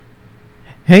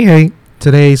Hey.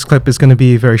 Today's clip is going to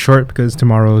be very short because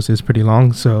tomorrow's is pretty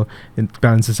long, so it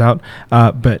balances out.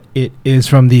 But it is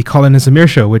from the Colin and Samir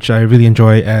show, which I really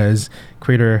enjoy as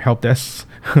creator help desks,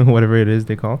 whatever it is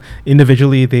they call.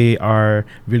 Individually, they are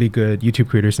really good YouTube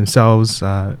creators themselves.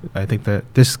 I think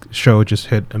that this show just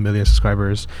hit 1 million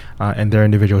subscribers, and their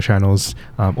individual channels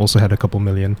also had a couple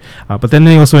million. But then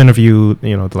they also interview,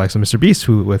 the likes of Mr. Beast,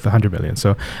 who with 100 million.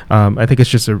 So I think it's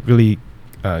just a really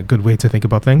good way to think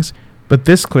about things. But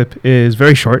this clip is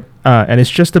very short, and it's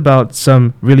just about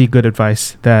some really good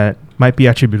advice that might be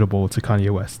attributable to Kanye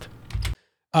West.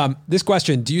 This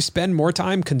question, do you spend more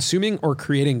time consuming or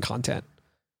creating content?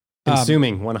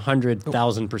 Consuming,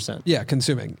 100,000%. Yeah,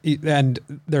 consuming. And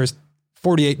there's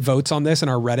 48 votes on this in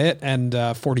our Reddit,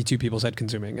 and 42 people said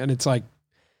consuming. And it's like,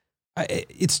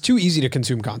 it's too easy to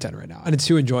consume content right now, and it's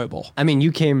too enjoyable. I mean,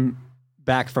 you came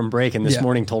back from break and this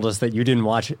morning told us that you didn't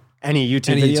watch any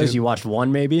YouTube videos. You watched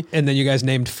one maybe. And then you guys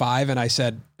named 5 and I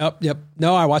said, oh, yep.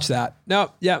 No, I watched that.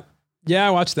 No, yeah. Yeah,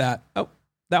 I watched that. Oh,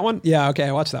 that one? Yeah, okay,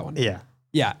 I watched that one. Yeah.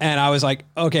 Yeah, and I was like,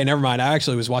 okay, never mind. I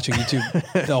actually was watching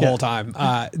YouTube the whole time.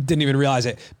 Didn't even realize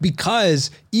it. Because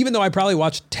even though I probably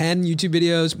watched 10 YouTube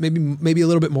videos, maybe a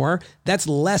little bit more, that's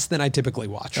less than I typically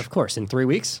watch. Of course, in 3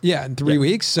 weeks? Yeah, in 3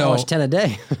 weeks. So I watch 10 a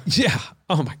day. Yeah.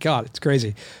 Oh my God, it's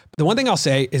crazy. The one thing I'll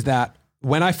say is that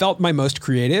when I felt my most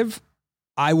creative,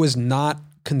 I was not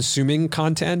consuming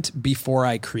content before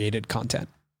I created content.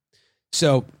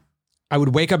 So I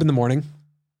would wake up in the morning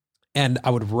and I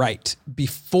would write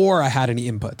before I had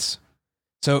any inputs.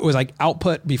 So it was like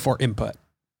output before input.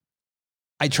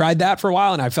 I tried that for a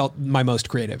while and I felt my most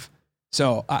creative.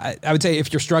 So I would say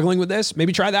if you're struggling with this,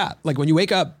 maybe try that. Like when you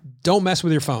wake up, don't mess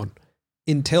with your phone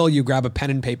until you grab a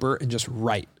pen and paper and just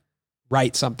write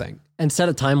something. And set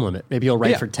a time limit. Maybe you'll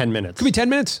write for 10 minutes. Could be 10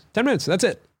 minutes. 10 minutes. That's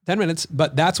it. 10 minutes.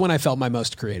 But that's when I felt my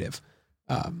most creative.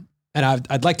 And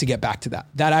I'd like to get back to that.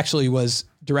 That actually was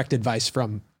direct advice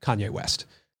from Kanye West.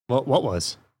 What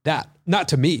was? That. Not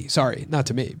to me. Sorry. Not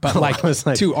to me. But like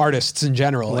to artists in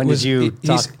general. When did you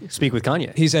speak with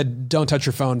Kanye? He said, don't touch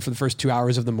your phone for the first 2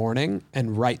 hours of the morning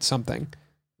and write something.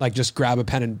 Like just grab a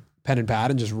pen and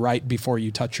pad and just write before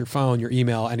you touch your phone, your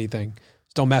email, anything.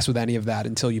 Just don't mess with any of that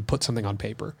until you put something on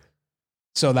paper.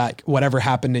 So that whatever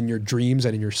happened in your dreams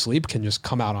and in your sleep can just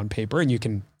come out on paper and you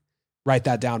can write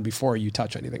that down before you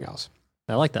touch anything else.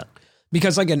 I like that.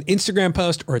 Because like an Instagram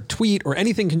post or a tweet or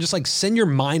anything can just like send your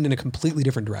mind in a completely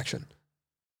different direction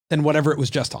than whatever it was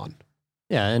just on.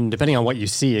 Yeah, and depending on what you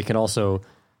see, it can also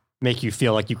make you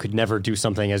feel like you could never do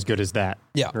something as good as that.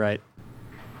 Yeah. Right?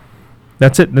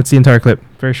 That's it. That's the entire clip.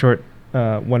 Very short.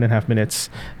 1.5 minutes,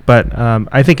 but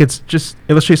I think it's just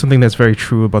illustrates something that's very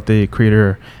true about the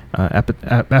creator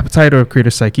appetite or creator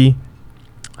psyche.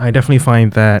 I definitely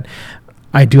find that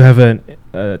I do have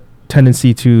a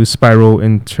tendency to spiral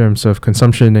in terms of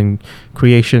consumption and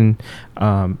creation,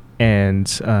 and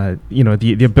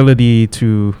the ability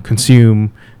to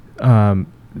consume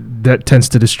that tends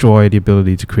to destroy the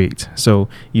ability to create. So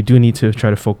you do need to try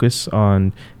to focus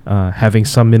on having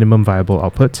some minimum viable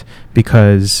output,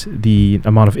 because the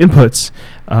amount of inputs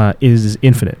is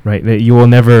infinite, right? You will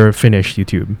never finish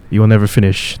YouTube. You will never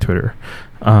finish Twitter.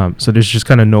 So there's just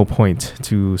kind of no point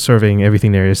to serving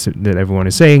everything there is that everyone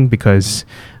is saying, because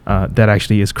that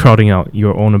actually is crowding out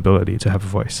your own ability to have a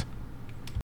voice.